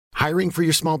Hiring for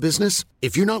your small business?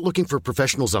 If you're not looking for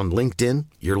professionals on LinkedIn,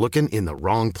 you're looking in the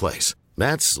wrong place.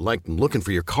 That's like looking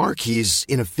for your car keys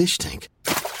in a fish tank.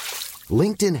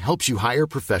 LinkedIn helps you hire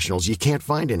professionals you can't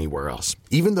find anywhere else,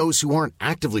 even those who aren't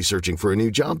actively searching for a new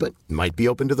job but might be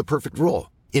open to the perfect role.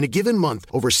 In a given month,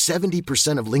 over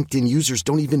 70% of LinkedIn users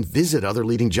don't even visit other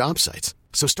leading job sites.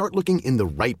 So start looking in the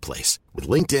right place. With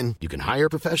LinkedIn, you can hire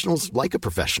professionals like a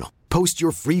professional. Post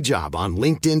your free job on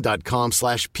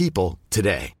linkedin.com/people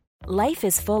today. Life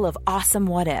is full of awesome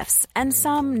what-ifs, and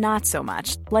some not so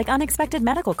much, like unexpected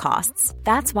medical costs.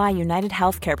 That's why United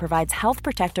Healthcare provides Health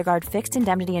Protector Guard fixed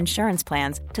indemnity insurance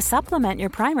plans to supplement your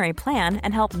primary plan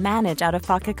and help manage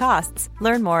out-of-pocket costs.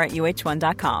 Learn more at uh1.com.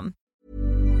 Down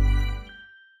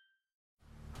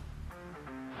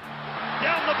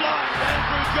the blind,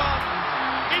 Andrew John.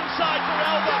 Inside for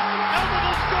Elba. Elba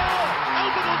will score.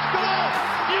 Elba will score.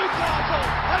 Newcastle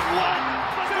have won.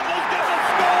 Biddle's going to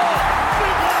score.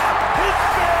 Biddle, it's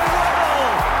farewell.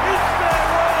 It's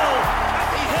farewell.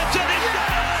 He hits it. He's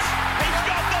got it. He's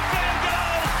got the field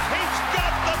goal. He's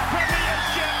got the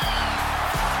premiership.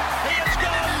 He has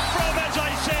gone from, as I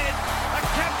said, a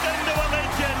captain to a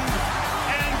legend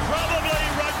and probably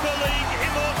rugby league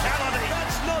immortality.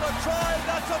 That's not a try.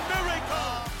 That's a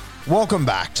miracle. Welcome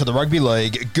back to the Rugby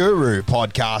League Guru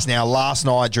podcast. Now, last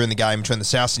night during the game between the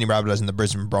South Sydney Rabbitohs and the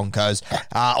Brisbane Broncos,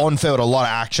 on field a lot of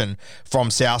action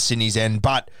from South Sydney's end,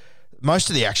 but most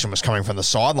of the action was coming from the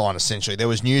sideline, essentially. There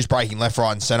was news breaking left,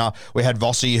 right and centre. We had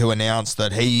Vossi, who announced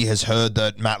that he has heard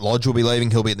that Matt Lodge will be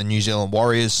leaving. He'll be at the New Zealand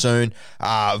Warriors soon.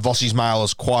 Vossi's mail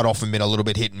has quite often been a little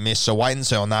bit hit and miss, so wait and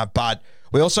see on that. But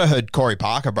we also heard Corey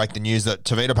Parker break the news that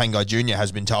Tevita Pangai Jr.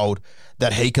 has been told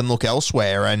that he can look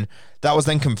elsewhere, and that was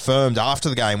then confirmed after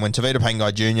the game when Tevita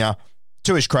Pangai Jr.,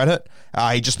 to his credit,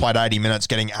 he just played 80 minutes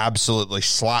getting absolutely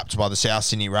slapped by the South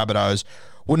Sydney Rabbitohs.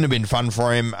 Wouldn't have been fun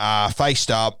for him.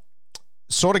 Faced up,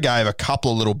 sort of gave a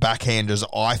couple of little backhanders,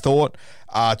 I thought,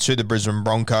 to the Brisbane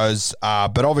Broncos,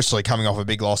 but obviously coming off a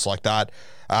big loss like that,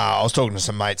 I was talking to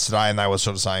some mates today and they were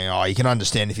sort of saying, you can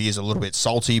understand if he is a little bit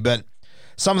salty, but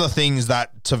some of the things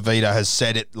that Tevita has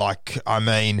said,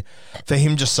 for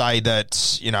him to say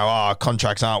that,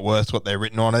 contracts aren't worth what they're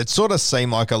written on, it sort of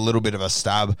seemed like a little bit of a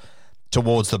stab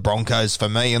towards the Broncos for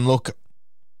me. And look,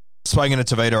 spoken to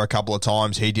Tevita a couple of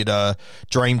times. He did a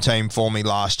dream team for me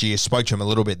last year. Spoke to him a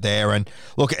little bit there. And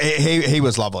look, he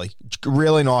was lovely.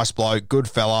 Really nice bloke. Good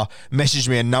fella. Messaged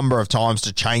me a number of times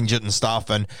to change it and stuff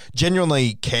and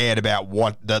genuinely cared about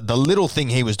what the little thing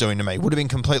he was doing to me. Would have been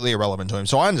completely irrelevant to him.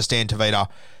 So I understand Tevita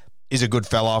is a good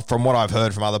fella. From what I've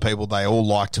heard from other people, they all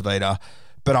like Tevita.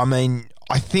 But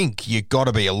I think you've got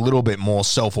to be a little bit more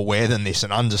self-aware than this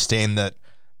and understand that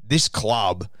this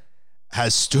club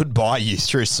has stood by you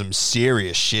through some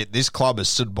serious shit. This club has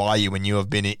stood by you when you have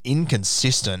been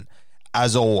inconsistent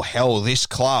as all hell. This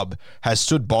club has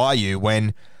stood by you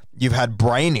when you've had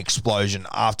brain explosion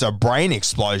after brain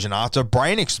explosion after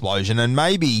brain explosion, and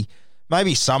maybe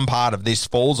some part of this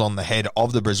falls on the head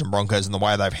of the Brisbane Broncos and the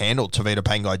way they've handled Tevita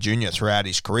Pangai Jr. throughout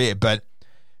his career. But,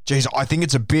 geez, I think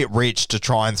it's a bit rich to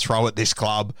try and throw at this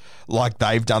club like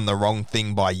they've done the wrong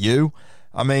thing by you.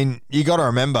 You got to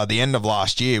remember the end of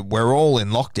last year, we're all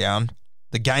in lockdown.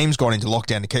 The game's gone into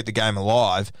lockdown to keep the game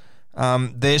alive.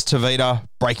 There's Tevita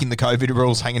breaking the COVID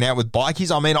rules, hanging out with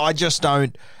bikies. I just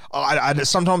don't...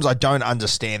 sometimes I don't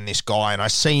understand this guy, and I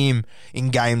see him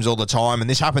in games all the time, and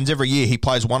this happens every year. He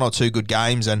plays one or two good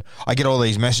games, and I get all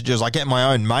these messages. I get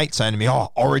my own mate saying to me,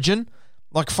 Origin?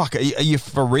 Like, fuck, are you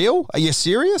for real? Are you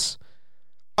serious?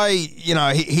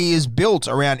 He is built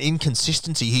around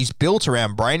inconsistency. He's built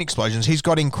around brain explosions. He's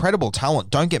got incredible talent.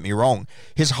 Don't get me wrong.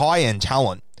 His high-end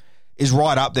talent is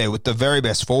right up there with the very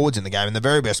best forwards in the game and the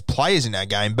very best players in our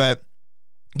game, but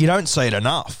you don't see it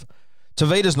enough.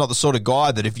 Tevita's not the sort of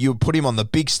guy that if you put him on the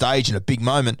big stage in a big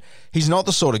moment, he's not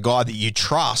the sort of guy that you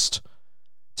trust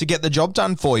to get the job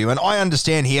done for you. And I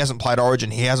understand he hasn't played Origin.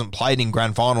 He hasn't played in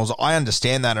grand finals. I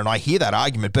understand that, and I hear that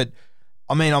argument, but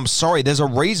I'm sorry, there's a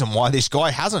reason why this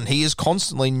guy hasn't. He is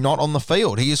constantly not on the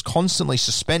field. He is constantly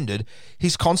suspended.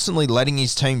 He's constantly letting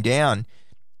his team down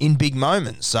in big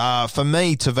moments. For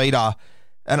me, Tevita,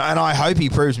 and I hope he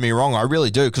proves me wrong, I really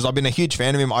do, because I've been a huge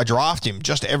fan of him. I draft him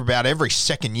just about every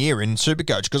second year in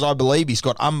Supercoach because I believe he's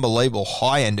got unbelievable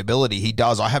high-end ability. He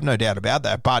does. I have no doubt about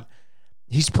that. But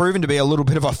he's proven to be a little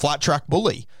bit of a flat-track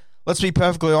bully. Let's be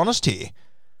perfectly honest here.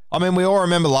 We all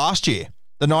remember last year.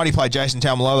 The night he played Jason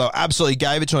Taumalolo, absolutely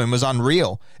gave it to him, was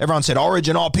unreal. Everyone said,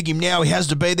 Origin, pick him now, he has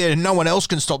to be there, and no one else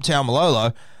can stop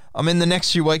Taumalolo. The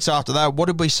next few weeks after that, what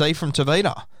did we see from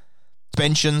Tevita?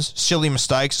 Suspensions, silly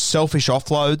mistakes, selfish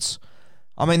offloads.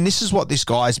 I mean, this is what this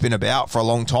guy's been about for a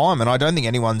long time, and I don't think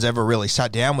anyone's ever really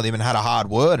sat down with him and had a hard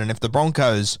word. And if the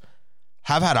Broncos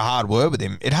have had a hard word with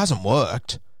him, it hasn't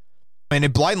worked. I mean,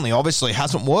 it blatantly, obviously,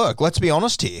 hasn't worked. Let's be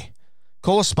honest here.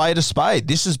 Call a spade a spade.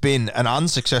 This has been an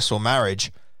unsuccessful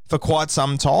marriage for quite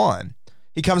some time.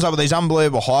 He comes up with these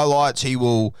unbelievable highlights. He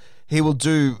will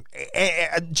do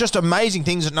just amazing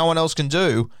things that no one else can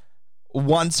do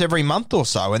once every month or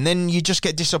so, and then you just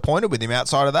get disappointed with him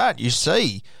outside of that. You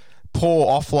see poor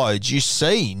offloads, you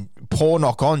see poor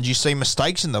knock-ons, you see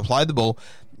mistakes in the play of the ball.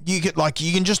 You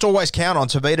can just always count on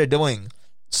Tavita doing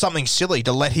something silly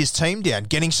to let his team down,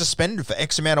 getting suspended for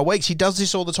X amount of weeks. He does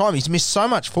this all the time. He's missed so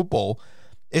much football,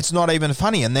 it's not even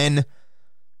funny. And then,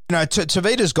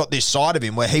 Tavita's got this side of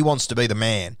him where he wants to be the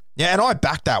man. Yeah, and I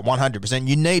back that 100%.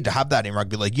 You need to have that in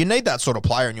rugby league. You need that sort of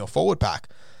player in your forward pack.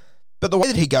 But the way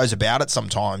that he goes about it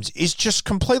sometimes is just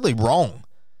completely wrong.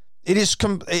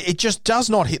 It just does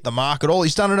not hit the mark at all.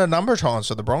 He's done it a number of times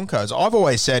for the Broncos. I've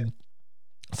always said,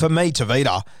 for me,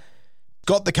 Tavita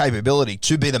got the capability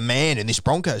to be the man in this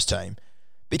Broncos team.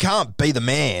 But you can't be the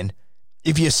man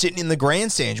if you're sitting in the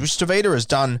grandstands, which Tavita has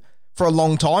done for a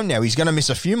long time now. He's going to miss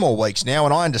a few more weeks now,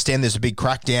 and I understand there's a big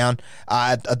crackdown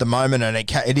at the moment, and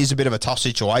it is a bit of a tough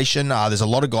situation. There's a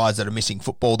lot of guys that are missing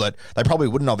football that they probably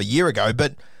wouldn't have a year ago,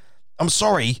 but I'm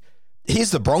sorry,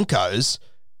 here's the Broncos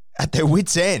at their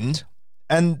wits' end,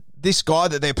 and this guy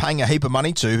that they're paying a heap of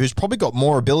money to, who's probably got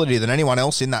more ability than anyone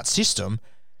else in that system,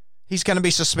 he's going to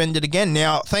be suspended again.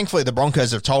 Now, thankfully, the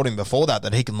Broncos have told him before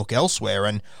that he can look elsewhere,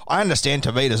 and I understand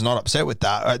Tavita's not upset with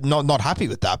that, not happy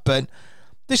with that, but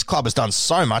this club has done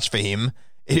so much for him.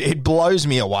 It blows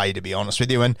me away, to be honest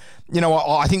with you. And,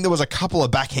 I think there was a couple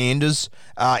of backhanders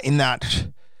in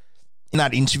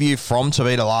that interview from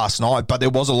Tavita last night, but there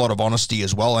was a lot of honesty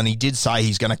as well, and he did say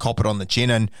he's going to cop it on the chin.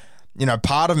 And,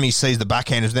 part of me sees the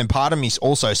backhanders, then part of me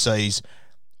also sees,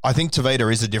 I think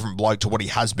Tavita is a different bloke to what he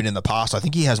has been in the past. I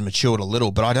think he has matured a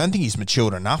little, but I don't think he's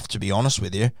matured enough, to be honest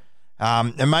with you.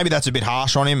 And maybe that's a bit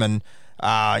harsh on him, and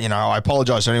I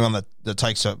apologise to anyone that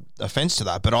takes offence to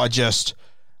that, but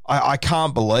I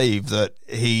can't believe that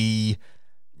you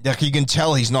can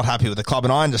tell he's not happy with the club,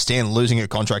 and I understand losing a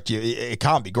contract, it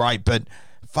can't be great, but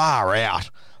far out.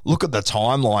 Look at the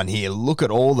timeline here. Look at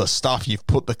all the stuff you've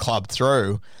put the club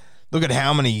through. Look at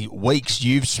how many weeks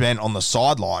you've spent on the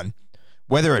sideline,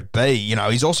 whether it be,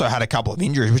 he's also had a couple of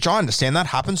injuries, which I understand that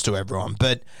happens to everyone,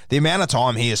 but the amount of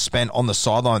time he has spent on the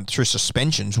sideline through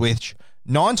suspensions, which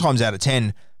 9 times out of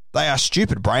 10, they are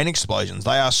stupid brain explosions.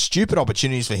 They are stupid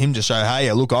opportunities for him to show,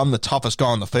 hey, look, I'm the toughest guy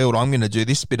on the field. I'm going to do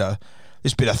this bit of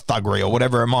thuggery or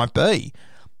whatever it might be.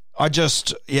 I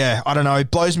don't know. It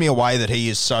blows me away that he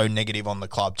is so negative on the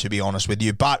club, to be honest with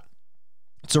you. But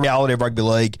it's a reality of rugby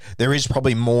league. There is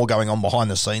probably more going on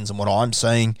behind the scenes than what I'm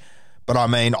seeing. But I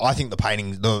mean, I think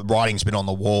the writing's been on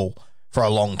the wall for a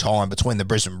long time between the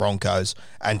Brisbane Broncos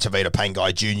and Tavita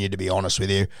Pangai Jr., to be honest with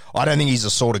you. I don't think he's the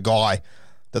sort of guy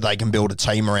that they can build a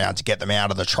team around to get them out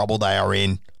of the trouble they are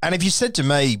in. And if you said to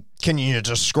me, can you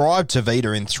describe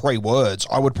Tavita in 3 words,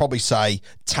 I would probably say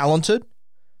talented,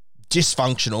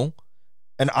 dysfunctional,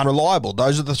 and unreliable.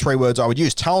 Those are the 3 words I would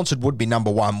use. Talented would be number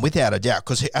 1, without a doubt,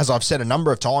 because as I've said a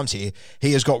number of times here,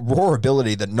 he has got raw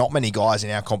ability that not many guys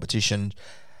in our competition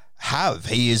have.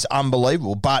 He is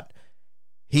unbelievable, but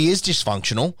he is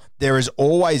dysfunctional. There is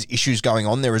always issues going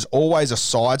on. There is always a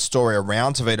side story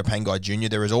around Tavita Pangai Jr.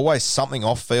 There is always something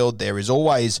off field. There is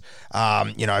always,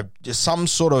 just some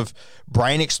sort of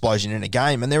brain explosion in a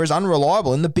game. And there is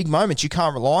unreliable. In the big moments, you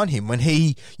can't rely on him. When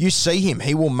you see him,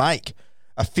 he will make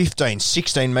a 15,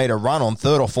 16-metre run on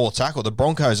 3rd or 4th tackle. The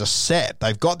Broncos are set.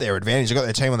 They've got their advantage. They've got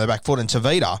their team on their back foot. And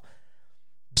Tavita,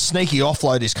 sneaky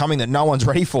offload is coming that no one's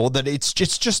ready for, that it's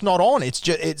just not on.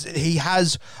 He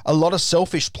has a lot of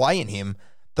selfish play in him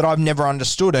that I've never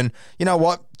understood. And you know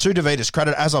what? To Tavita's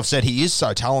credit, as I've said, he is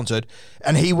so talented.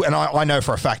 And I know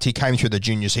for a fact he came through the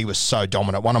juniors. He was so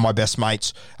dominant. One of my best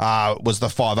mates was the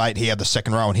 5'8". He had the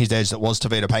second row on his edge that was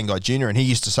Tavita Pangai Jr. And he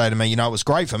used to say to me, it was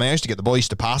great for me. I used to get the ball, used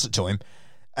to pass it to him.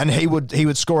 And he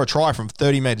would score a try from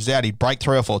 30 metres out. He'd break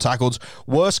 3 or 4 tackles.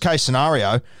 Worst case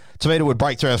scenario, Tavita would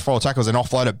break 3 or 4 tackles and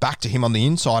offload it back to him on the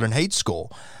inside and he'd score.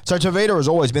 So Tavita has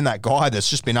always been that guy that's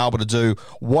just been able to do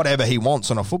whatever he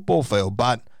wants on a football field.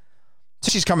 But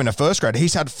since he's come into first grade,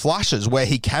 he's had flashes where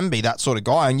he can be that sort of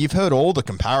guy. And you've heard all the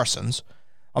comparisons.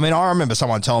 I mean, I remember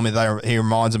someone telling me he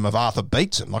reminds him of Arthur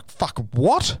Beetson. Like, fuck,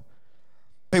 what?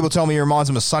 People tell me he reminds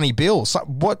him of Sonny Bill.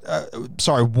 What?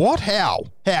 What?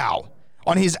 How?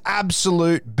 On his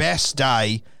absolute best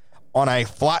day on a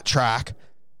flat track,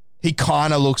 he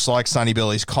kind of looks like Sonny Bill.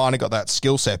 He's kind of got that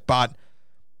skill set. But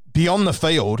beyond the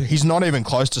field, he's not even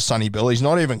close to Sonny Bill. He's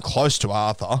not even close to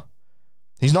Arthur.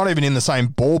 He's not even in the same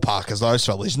ballpark as those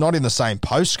fellas. He's not in the same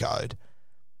postcode.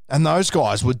 And those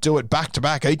guys would do it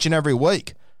back-to-back each and every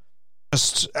week.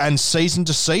 And season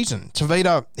to season.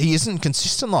 Tavita, he isn't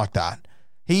consistent like that.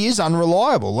 He is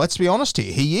unreliable. Let's be honest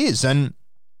here. He is. And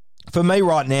for me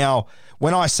right now,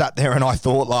 when I sat there and I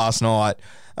thought last night,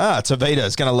 Tavita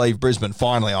is going to leave Brisbane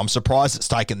finally. I'm surprised it's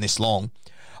taken this long.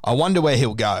 I wonder where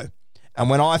he'll go. And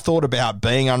when I thought about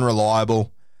being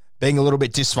unreliable, being a little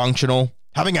bit dysfunctional,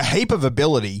 having a heap of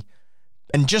ability,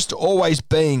 and just always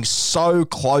being so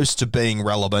close to being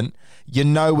relevant, you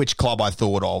know which club I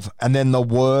thought of. And then the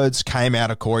words came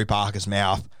out of Corey Parker's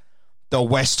mouth. The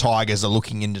West Tigers are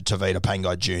looking into Tavita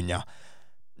Pangai Jr.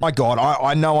 My God,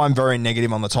 I know I'm very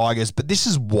negative on the Tigers, but this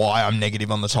is why I'm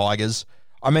negative on the Tigers.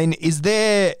 I mean, is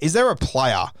there a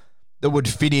player that would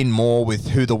fit in more with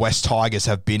who the West Tigers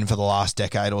have been for the last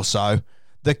decade or so?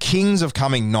 The kings of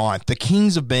coming ninth, the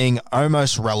kings of being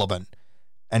almost relevant.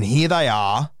 And here they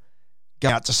are,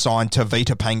 going out to sign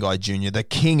Tavita Pangai Jr., the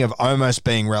king of almost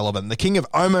being relevant, the king of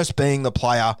almost being the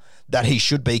player that he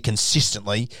should be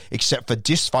consistently, except for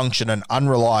dysfunction and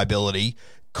unreliability,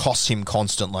 costs him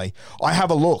constantly. I have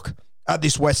a look at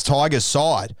this West Tigers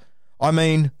side. I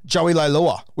mean, Joey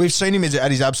Leilua, we've seen him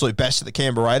at his absolute best at the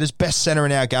Canberra Raiders, best centre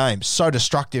in our game, so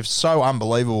destructive, so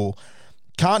unbelievable,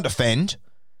 can't defend,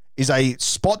 is a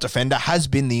spot defender, has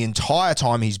been the entire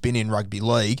time he's been in rugby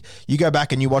league. You go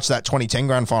back and you watch that 2010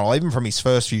 grand final, even from his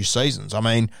first few seasons. I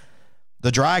mean,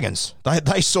 the Dragons,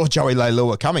 they saw Joey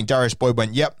Leilua coming. Darius Boyd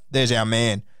went, yep, there's our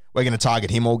man. We're going to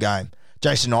target him all game.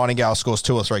 Jason Nightingale scores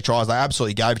 2 or 3 tries. They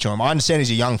absolutely gave it to him. I understand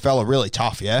he's a young fella, really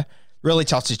tough, yeah? Really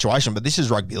tough situation, but this is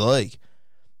rugby league.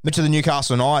 Moved to the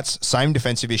Newcastle Knights, same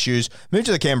defensive issues. Moved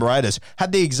to the Canberra Raiders,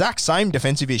 had the exact same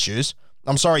defensive issues.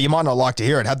 I'm sorry, you might not like to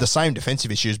hear it, had the same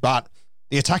defensive issues, but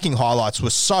the attacking highlights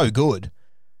were so good.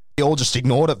 We all just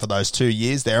ignored it for those 2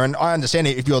 years there, and I understand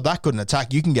if you're that good in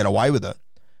attack, you can get away with it.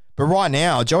 But right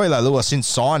now, Joey Leilua, since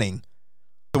signing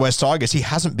the West Tigers, he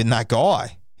hasn't been that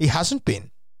guy. He hasn't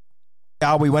been.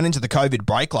 We went into the COVID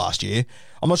break last year.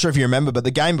 I'm not sure if you remember, but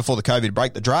the game before the COVID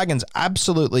break, the Dragons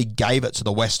absolutely gave it to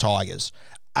the West Tigers.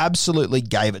 Absolutely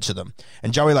gave it to them.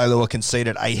 And Joey Leilua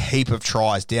conceded a heap of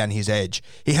tries down his edge.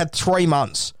 He had 3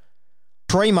 months.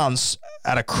 3 months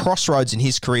at a crossroads in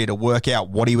his career to work out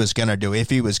what he was going to do. If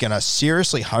he was going to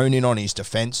seriously hone in on his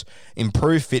defense,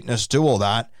 improve fitness, do all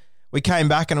that. We came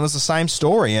back and it was the same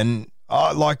story. And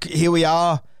here we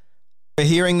are. We're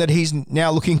hearing that he's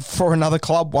now looking for another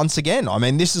club once again. I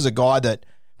mean, this is a guy that,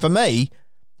 for me,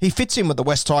 he fits in with the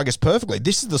West Tigers perfectly.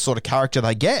 This is the sort of character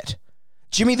they get.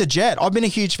 Jimmy the Jet, I've been a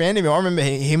huge fan of him. I remember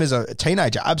him as a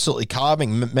teenager absolutely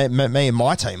carving me and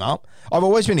my team up. I've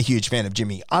always been a huge fan of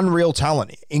Jimmy. Unreal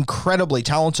talent, incredibly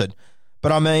talented.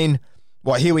 But I mean,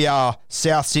 here we are,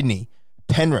 South Sydney,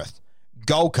 Penrith,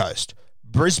 Gold Coast,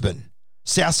 Brisbane,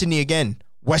 South Sydney again,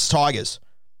 West Tigers.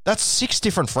 That's 6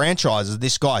 different franchises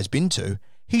this guy's been to.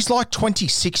 He's like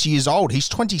 26 years old. He's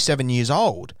 27 years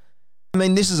old. I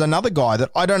mean, this is another guy that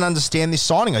I don't understand this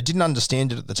signing. I didn't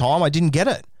understand it at the time. I didn't get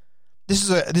it. This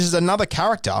is another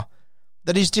character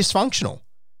that is dysfunctional.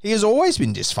 He has always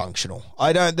been dysfunctional.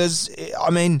 I don't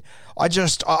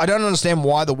understand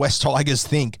why the West Tigers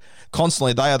think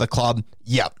constantly they are the club,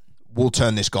 yep, we'll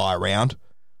turn this guy around.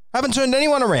 Haven't turned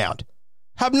anyone around.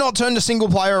 Have not turned a single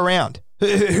player around.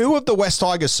 Who have the West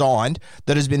Tigers signed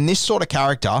that has been this sort of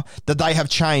character that they have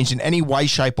changed in any way,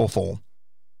 shape or form?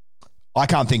 I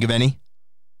can't think of any.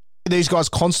 These guys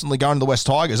constantly going to the West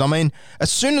Tigers. I mean,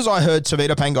 as soon as I heard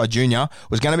Tavita Pangai Jr.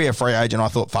 was going to be a free agent, I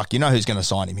thought, fuck, you know who's going to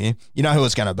sign him here? You know who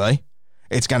it's going to be?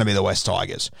 It's going to be the West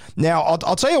Tigers. Now,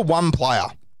 I'll tell you one player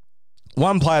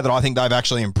that I think they've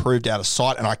actually improved out of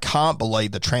sight, and I can't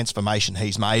believe the transformation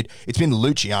he's made. It's been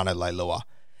Luciano Leilua.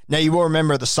 Now, you will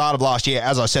remember at the start of last year,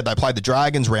 as I said, they played the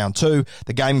Dragons round 2.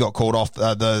 The game got called off.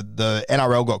 The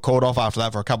NRL got called off after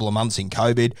that for a couple of months in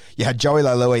COVID. You had Joey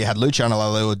Leilua, you had Luciano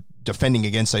Leilua defending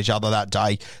against each other that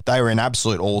day. They were in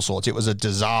absolute all sorts. It was a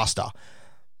disaster.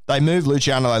 They moved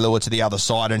Luciano Leilua to the other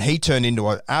side, and he turned into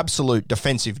an absolute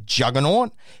defensive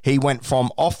juggernaut. He went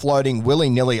from offloading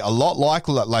willy-nilly, a lot like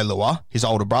Leilua, his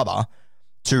older brother,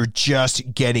 to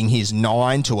just getting his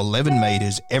 9 to 11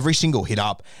 metres every single hit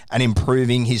up and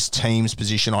improving his team's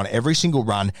position on every single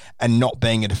run and not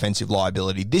being a defensive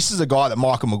liability. This is a guy that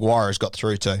Michael Maguire has got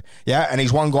through to. Yeah, and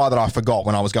he's one guy that I forgot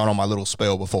when I was going on my little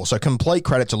spiel before. So complete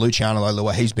credit to Luciano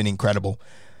Leilua. He's been incredible.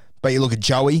 But you look at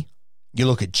Joey, you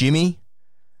look at Jimmy.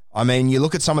 I mean, you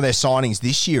look at some of their signings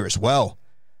this year as well.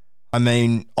 I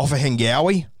mean, Offa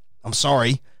Hengawi, I'm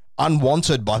sorry,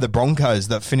 unwanted by the Broncos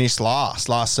that finished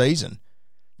last season.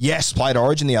 yes, played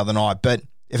Origin the other night, but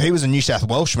if he was a New South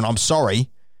Welshman, I'm sorry,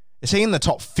 is he in the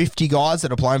top 50 guys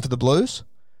that are playing for the Blues?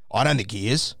 I don't think he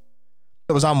is.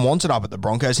 It was unwanted up at the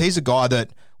Broncos. He's a guy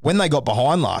that, when they got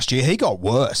behind last year, he got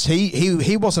worse.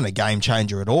 He wasn't a game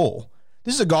changer at all.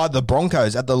 This is a guy the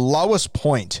Broncos, at the lowest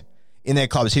point in their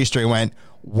club's history, went,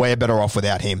 we're better off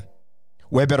without him.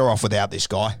 We're better off without this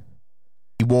guy.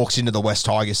 He walks into the West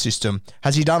Tigers system.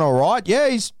 Has he done all right? Yeah,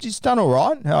 he's done all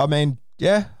right. I mean,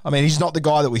 he's not the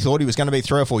guy that we thought he was going to be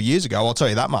 3 or 4 years ago, I'll tell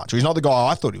you that much. He's not the guy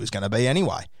I thought he was going to be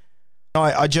anyway.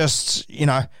 I just,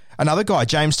 another guy,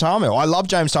 James Tamou. I love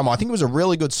James Tamou. I think it was a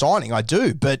really good signing. I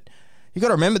do, but you got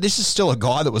to remember, this is still a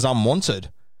guy that was unwanted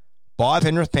by the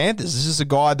Penrith Panthers. This is a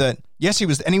guy that, yes, he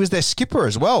was their skipper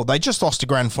as well. They just lost a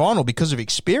grand final because of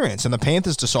experience, and the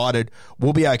Panthers decided,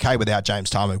 we'll be okay without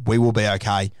James Tamou. We will be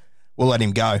okay. We'll let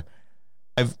him go.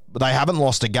 They haven't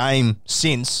lost a game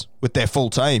since with their full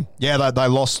team. Yeah, they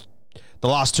lost the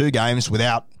last 2 games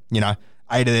without,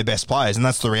 8 of their best players, and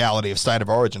that's the reality of State of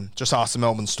Origin. Just ask the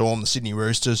Melbourne Storm, the Sydney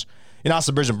Roosters. Ask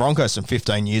the Brisbane Broncos some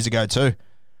 15 years ago too.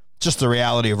 Just the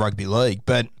reality of rugby league.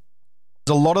 But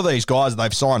there's a lot of these guys that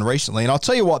they've signed recently, and I'll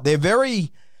tell you what, they're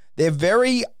very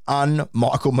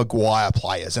un-Michael Maguire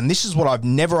players, and this is what I've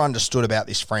never understood about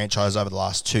this franchise over the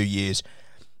last 2 years,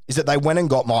 is that they went and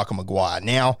got Michael Maguire.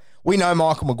 Now, we know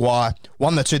Michael Maguire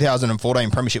won the 2014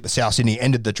 Premiership with South Sydney,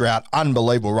 ended the drought,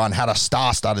 unbelievable run, had a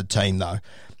star-studded team though.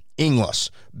 Inglis,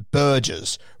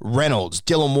 Burgess, Reynolds,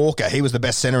 Dylan Walker, he was the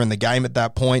best centre in the game at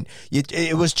that point.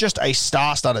 It was just a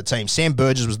star-studded team. Sam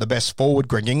Burgess was the best forward.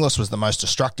 Greg Inglis was the most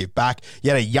destructive back. You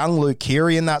had a young Luke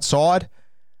Keary in that side.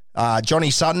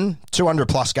 Johnny Sutton,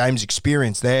 200-plus games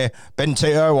experience there. Ben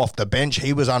Teo off the bench,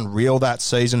 he was unreal that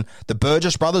season. The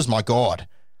Burgess brothers, my God.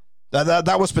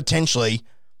 That was potentially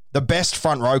the best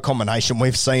front row combination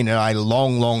we've seen in a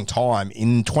long, long time.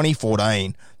 In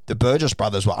 2014, the Burgess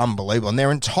brothers were unbelievable, and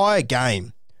their entire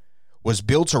game was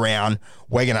built around,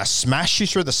 we're going to smash you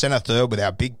through the centre third with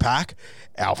our big pack.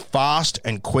 Our fast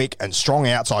and quick and strong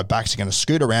outside backs are going to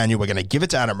scoot around you. We're going to give it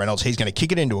to Adam Reynolds. He's going to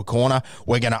kick it into a corner.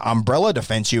 We're going to umbrella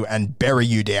defence you and bury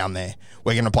you down there.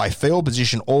 We're going to play field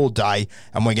position all day,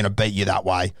 and we're going to beat you that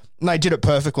way. And they did it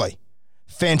perfectly.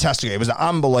 Fantastic. It was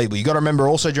unbelievable. You got to remember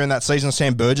also during that season,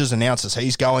 Sam Burgess announces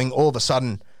he's going. All of a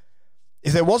sudden,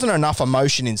 if there wasn't enough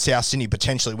emotion in South Sydney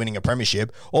potentially winning a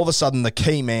premiership, all of a sudden the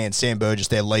key man, Sam Burgess,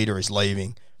 their leader, is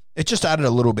leaving. It just added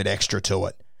a little bit extra to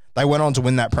it. They went on to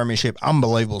win that premiership.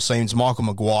 Unbelievable scenes. Michael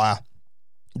Maguire,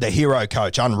 the hero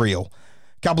coach, unreal.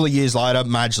 A couple of years later,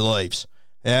 Madge leaves.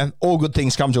 Yeah, all good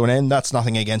things come to an end. That's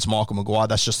nothing against Michael Maguire.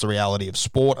 That's just the reality of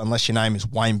sport, unless your name is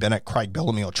Wayne Bennett, Craig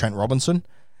Bellamy, or Trent Robinson.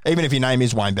 Even if your name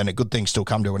is Wayne Bennett, good things still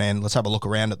come to an end. Let's have a look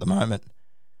around at the moment.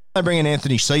 They bring in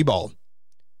Anthony Seibold.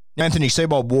 Anthony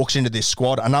Seibold walks into this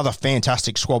squad, another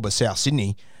fantastic squad with South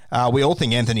Sydney. We all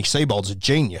think Anthony Seibold's a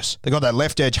genius. They got that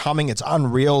left edge humming. It's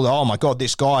unreal. Oh my God,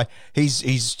 this guy,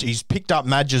 he's picked up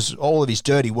Madge's, all of his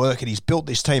dirty work, and he's built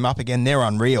this team up again. They're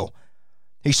unreal.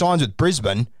 He signs with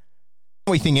Brisbane.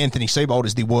 We think Anthony Seibold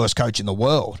is the worst coach in the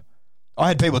world. I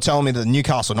had people telling me that the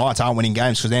Newcastle Knights aren't winning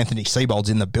games because Anthony Seibold's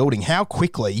in the building. How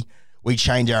quickly we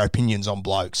change our opinions on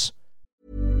blokes.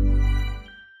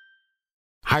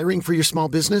 Hiring for your small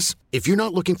business? If you're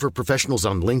not looking for professionals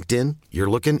on LinkedIn, you're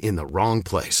looking in the wrong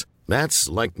place. That's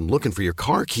like looking for your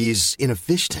car keys in a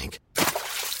fish tank.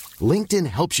 LinkedIn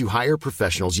helps you hire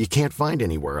professionals you can't find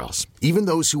anywhere else, even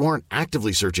those who aren't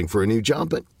actively searching for a new job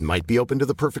but might be open to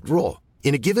the perfect role.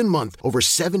 In a given month, over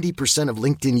 70% of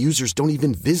LinkedIn users don't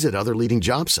even visit other leading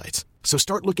job sites. So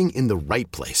start looking in the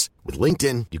right place. With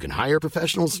LinkedIn, you can hire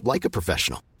professionals like a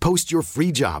professional. Post your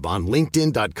free job on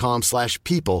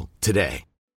linkedin.com/people today.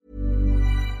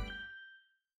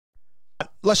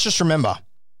 Let's just remember,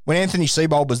 when Anthony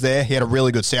Seibold was there, he had a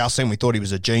really good South team. We thought he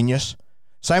was a genius.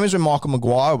 Same as when Michael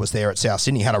Maguire was there at South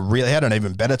Sydney. He had an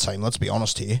even better team, let's be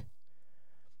honest here.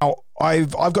 Now,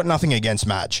 I've got nothing against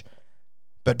Madge.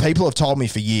 But people have told me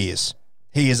for years,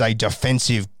 he is a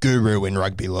defensive guru in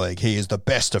rugby league. He is the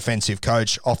best defensive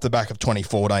coach off the back of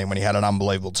 2014 when he had an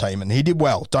unbelievable team. And he did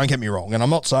well, don't get me wrong. And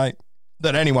I'm not saying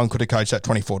that anyone could have coached that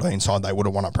 2014 side, they would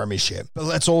have won a premiership. But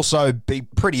let's also be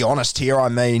pretty honest here. I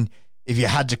mean, if you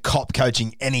had to cop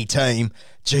coaching any team,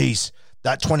 geez,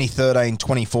 that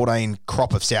 2013-2014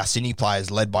 crop of South Sydney players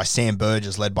led by Sam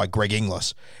Burgess, led by Greg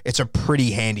Inglis, it's a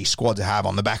pretty handy squad to have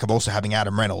on the back of also having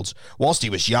Adam Reynolds. Whilst he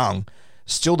was young,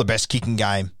 still the best kicking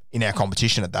game in our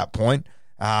competition at that point.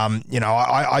 I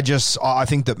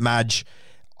think that Madge,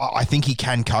 I think he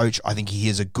can coach. I think he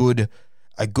is a good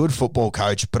football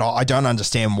coach, but I don't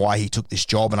understand why he took this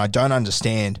job, and I don't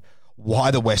understand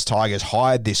why the West Tigers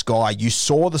hired this guy. You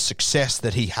saw the success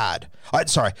that he had.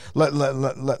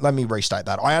 Let me restate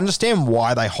that. I understand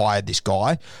why they hired this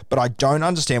guy, but I don't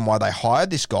understand why they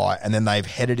hired this guy and then they've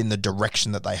headed in the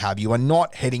direction that they have. You are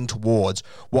not heading towards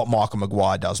what Michael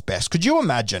Maguire does best. Could you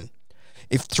imagine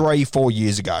if 3-4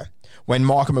 years ago, when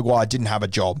Michael Maguire didn't have a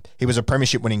job, he was a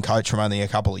premiership winning coach from only a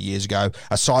couple of years ago,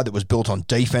 a side that was built on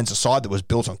defense, a side that was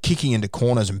built on kicking into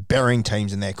corners and burying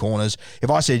teams in their corners. If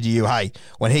I said to you, hey,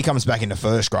 when he comes back into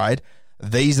first grade,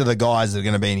 these are the guys that are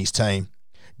going to be in his team.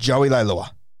 Joey Leilua,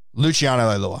 Luciano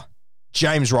Leilua,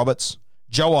 James Roberts,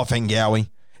 Joe Offengawi,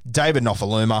 David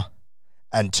Nofaluma,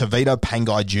 and Tavita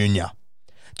Pangai Jr.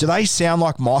 Do they sound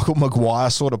like Michael Maguire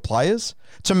sort of players?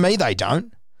 To me, they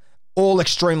don't. All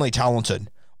extremely talented.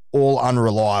 All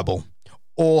unreliable,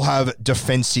 all have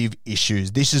defensive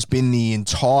issues. This has been the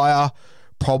entire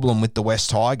problem with the West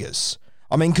Tigers.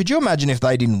 I mean, could you imagine if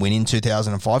they didn't win in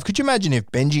 2005? Could you imagine if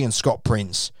Benji and Scott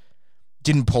Prince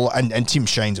didn't pull, and Tim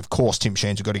Sheens, of course, Tim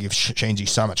Sheens, we've got to give Sheensy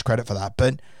so much credit for that,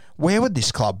 but where would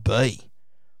this club be?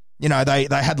 You know, they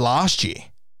had last year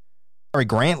Harry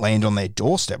Grant land on their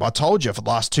doorstep. I told you for the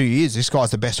last 2 years, this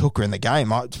guy's the best hooker in the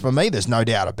game. For me, there's no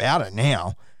doubt about it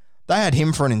now. They had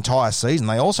him for an entire season.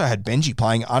 They also had Benji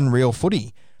playing unreal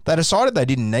footy. They decided they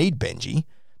didn't need Benji.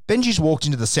 Benji's walked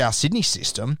into the South Sydney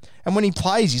system, and when he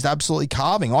plays, he's absolutely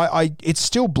carving. It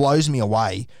still blows me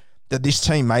away that this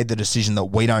team made the decision that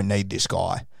we don't need this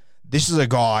guy. This is a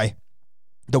guy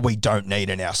that we don't need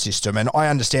in our system. And I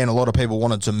understand a lot of people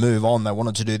wanted to move on. They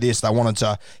wanted to do this. They wanted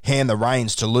to hand the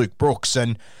reins to Luke Brooks.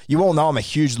 And you all know I'm a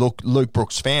huge Luke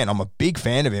Brooks fan. I'm a big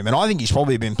fan of him. And I think he's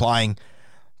probably been playing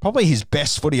his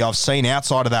best footy I've seen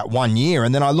outside of that 1 year.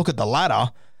 And then I look at the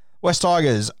ladder, West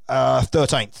Tigers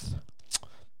 13th,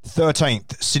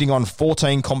 sitting on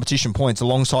 14 competition points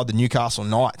alongside the Newcastle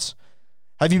Knights.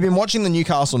 Have you been watching the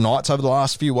Newcastle Knights over the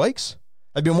last few weeks?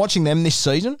 Have you been watching them this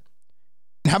season?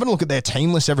 And having a look at their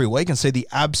team list every week and see the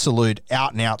absolute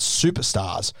out-and-out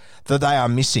superstars that they are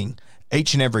missing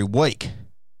each and every week.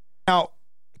 Now,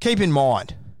 keep in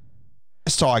mind,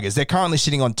 West Tigers, they're currently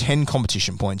sitting on 10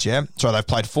 competition points, yeah? So they've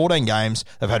played 14 games,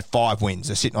 they've had 5 wins.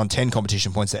 They're sitting on 10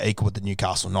 competition points, they're equal with the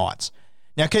Newcastle Knights.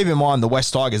 Now, keep in mind, the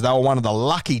West Tigers, they were one of the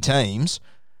lucky teams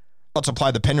not to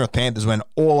play the Penrith Panthers when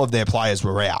all of their players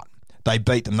were out. They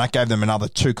beat them. That gave them another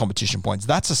 2 competition points.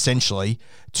 That's essentially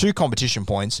 2 competition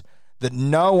points that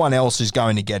no one else is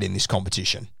going to get in this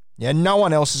competition. Yeah, no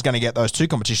one else is going to get those 2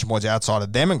 competition points outside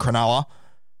of them and Cronulla.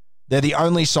 They're the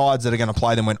only sides that are going to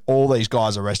play them when all these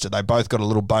guys are rested. They both got a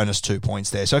little bonus 2 points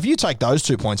there. So if you take those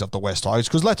 2 points off the West Tigers,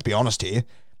 because let's be honest here,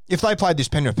 if they played this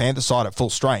Penrith Panthers side at full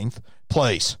strength,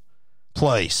 please,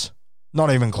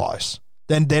 not even close.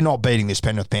 Then they're not beating this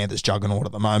Penrith Panthers juggernaut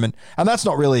at the moment. And that's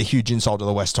not really a huge insult to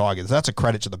the West Tigers. That's a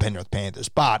credit to the Penrith Panthers.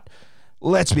 But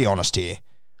let's be honest here.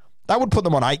 That would put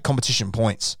them on 8 competition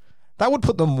points. That would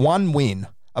put them 1 win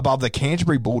above the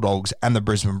Canterbury Bulldogs and the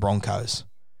Brisbane Broncos.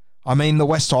 I mean, the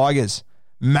West Tigers,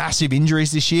 massive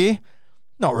injuries this year?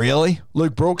 Not really.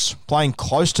 Luke Brooks playing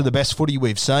close to the best footy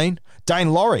we've seen.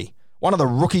 Dane Laurie, one of the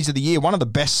rookies of the year, one of the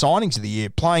best signings of the year,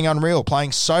 playing unreal,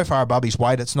 playing so far above his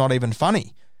weight, it's not even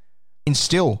funny. And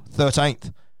still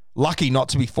 13th. Lucky not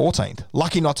to be 14th.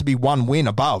 Lucky not to be 1 win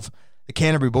above the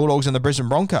Canterbury Bulldogs and the Brisbane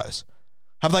Broncos.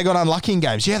 Have they got unlucky in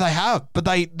games? Yeah, they have. But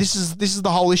this is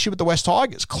the whole issue with the West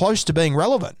Tigers. Close to being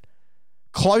relevant.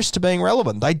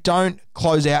 They don't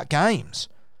close out games.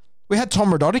 We had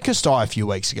Tom Rododicus die a few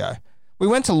weeks ago. We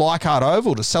went to Leichhardt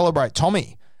Oval to celebrate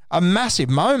Tommy. A massive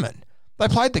moment. They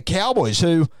played the Cowboys,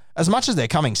 who, as much as they're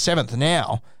coming 7th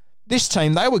now, this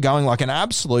team, they were going like an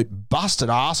absolute busted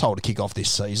arsehole to kick off this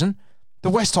season. The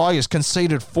West Tigers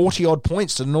conceded 40-odd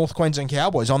points to the North Queensland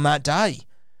Cowboys on that day.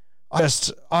 I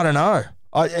don't know.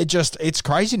 It's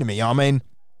crazy to me. I mean,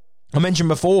 I mentioned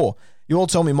before, you all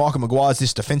tell me Michael Maguire's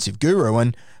this defensive guru,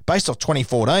 and based off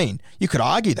 2014, you could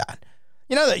argue that.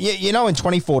 You know in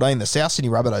 2014, the South Sydney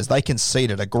Rabbitohs, they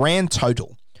conceded a grand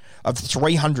total of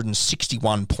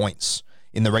 361 points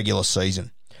in the regular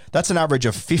season. That's an average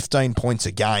of 15 points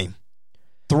a game.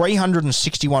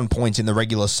 361 points in the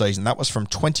regular season. That was from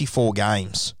 24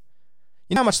 games.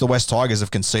 You know how much the West Tigers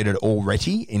have conceded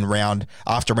already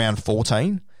after round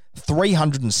 14?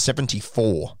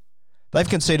 374. They've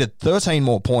conceded 13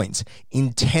 more points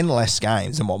in 10 less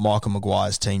games than what Michael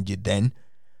Maguire's team did then.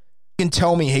 You can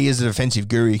tell me he is a defensive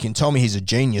guru. You can tell me he's a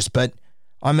genius, but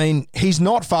I mean, he's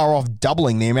not far off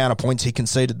doubling the amount of points he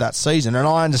conceded that season. And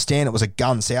I understand it was a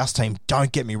gun South team.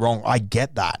 Don't get me wrong. I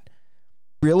get that.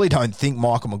 I really don't think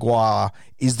Michael Maguire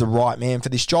is the right man for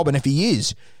this job. And if he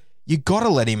is, you got to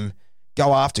let him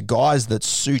go after guys that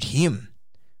suit him.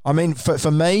 I mean,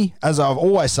 for me, as I've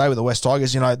always say with the West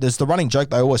Tigers, there's the running joke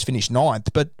they always finish 9th,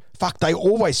 but fuck, they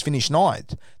always finish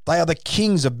 9th. They are the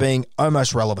kings of being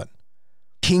almost relevant.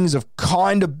 Kings of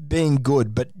kind of being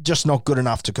good, but just not good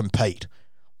enough to compete.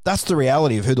 That's the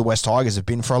reality of who the West Tigers have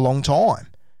been for a long time.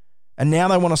 And now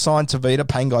they want to sign Tevita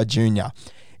Pangai Jr.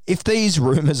 If these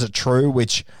rumours are true,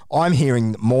 which I'm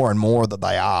hearing more and more that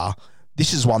they are,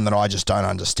 this is one that I just don't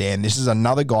understand. This is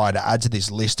another guy to add to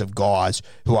this list of guys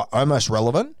who are almost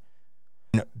relevant.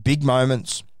 In big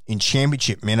moments, in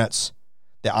championship minutes,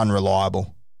 they're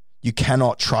unreliable. You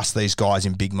cannot trust these guys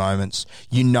in big moments.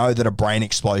 You know that a brain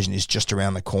explosion is just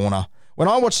around the corner. When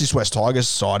I watch this West Tigers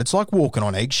side, it's like walking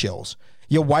on eggshells.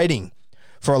 You're waiting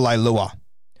for a Leilua,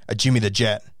 a Jimmy the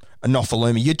Jet, a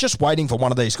Nofaluma. You're just waiting for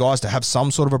one of these guys to have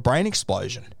some sort of a brain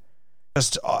explosion.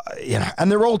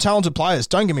 And they're all talented players.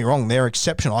 Don't get me wrong, they're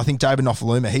exceptional. I think David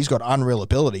Nofaluma, he's got unreal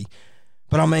ability.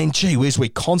 But I mean, gee whiz, we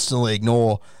constantly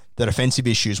ignore the defensive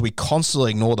issues. We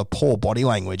constantly ignore the poor body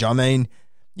language. I mean,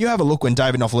 you have a look when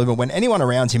David Nofaluma, when anyone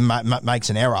around him makes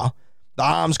an error, the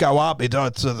arms go up,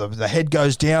 the head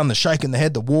goes down, the shaking the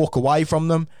head, the walk away from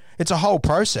them. It's a whole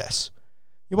process.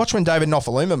 You watch when David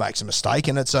Nofaluma makes a mistake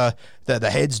and it's the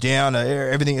head's down,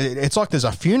 everything. It's like there's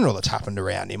a funeral that's happened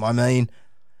around him. I mean,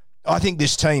 I think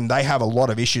this team, they have a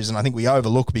lot of issues, and I think we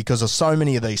overlook because of so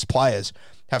many of these players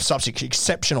have such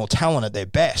exceptional talent at their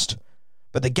best.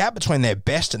 But the gap between their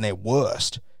best and their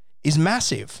worst is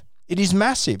massive. It is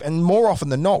massive. And more often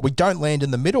than not, we don't land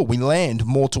in the middle. We land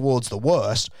more towards the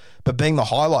worst. But being the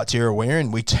highlights era we're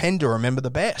in, we tend to remember the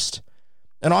best.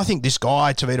 And I think this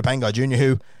guy, Tevita Pangai Jr.,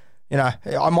 who,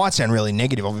 I might sound really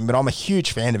negative of him, but I'm a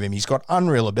huge fan of him. He's got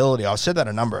unreal ability. I've said that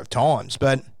a number of times.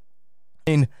 But,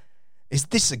 is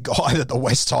this a guy that the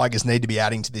West Tigers need to be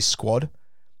adding to this squad?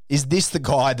 Is this the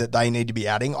guy that they need to be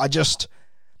adding? I don't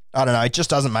know. It just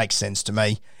doesn't make sense to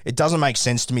me. It doesn't make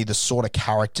sense to me the sort of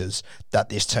characters that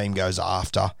this team goes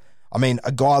after. I mean,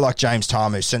 a guy like James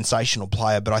Tamu, sensational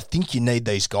player, but I think you need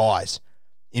these guys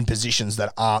in positions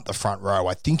that aren't the front row.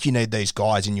 I think you need these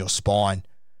guys in your spine.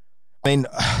 I mean,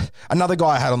 another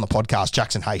guy I had on the podcast,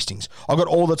 Jackson Hastings. I've got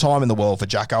all the time in the world for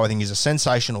Jacko. I think he's a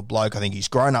sensational bloke. I think he's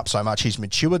grown up so much. He's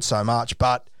matured so much.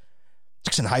 But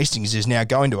Jackson Hastings is now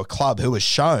going to a club who has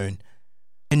shown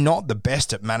they're not the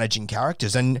best at managing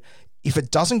characters. And if it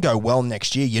doesn't go well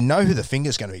next year, you know who the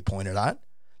finger's going to be pointed at.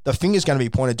 The finger's going to be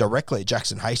pointed directly at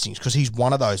Jackson Hastings because he's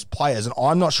one of those players. And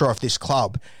I'm not sure if this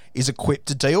club is equipped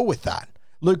to deal with that.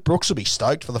 Luke Brooks will be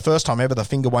stoked. For the first time ever, the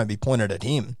finger won't be pointed at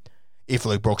him if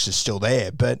Luke Brooks is still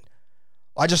there. But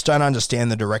I just don't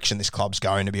understand the direction this club's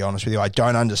going, to be honest with you. I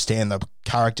don't understand the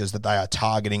characters that they are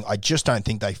targeting. I just don't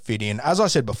think they fit in. As I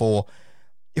said before,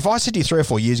 if I said to you 3 or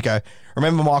 4 years ago,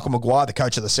 remember Michael Maguire, the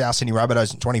coach of the South Sydney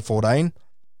Rabbitohs in 2014,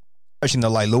 coaching the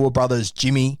Leilua brothers,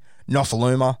 Jimmy,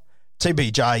 Nofaluma,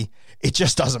 TPJ, it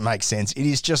just doesn't make sense. It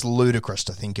is just ludicrous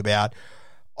to think about.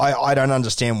 I don't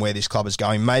understand where this club is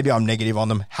going. Maybe I'm negative on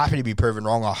them. Happy to be proven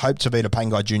wrong. I hope Tevita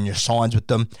Pangai Jr. signs with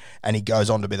them and he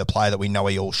goes on to be the player that we know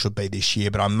he all should be this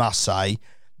year. But I must say,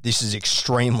 this is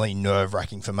extremely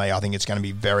nerve-wracking for me. I think it's going to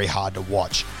be very hard to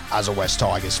watch as a West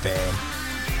Tigers fan.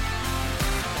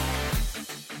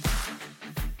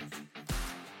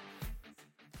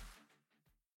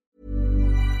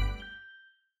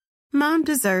 Mom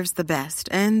deserves the best,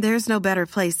 and there's no better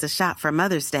place to shop for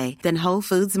Mother's Day than Whole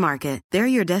Foods Market. They're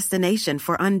your destination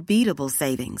for unbeatable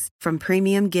savings, from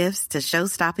premium gifts to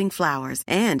show-stopping flowers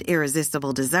and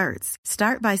irresistible desserts.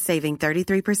 Start by saving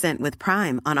 33% with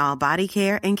Prime on all body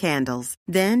care and candles.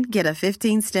 Then get a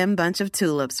 15-stem bunch of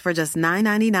tulips for just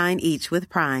 $9.99 each with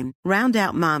Prime. Round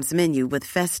out Mom's menu with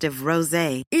festive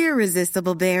rosé,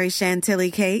 irresistible berry chantilly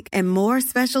cake, and more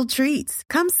special treats.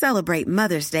 Come celebrate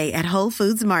Mother's Day at Whole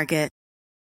Foods Market.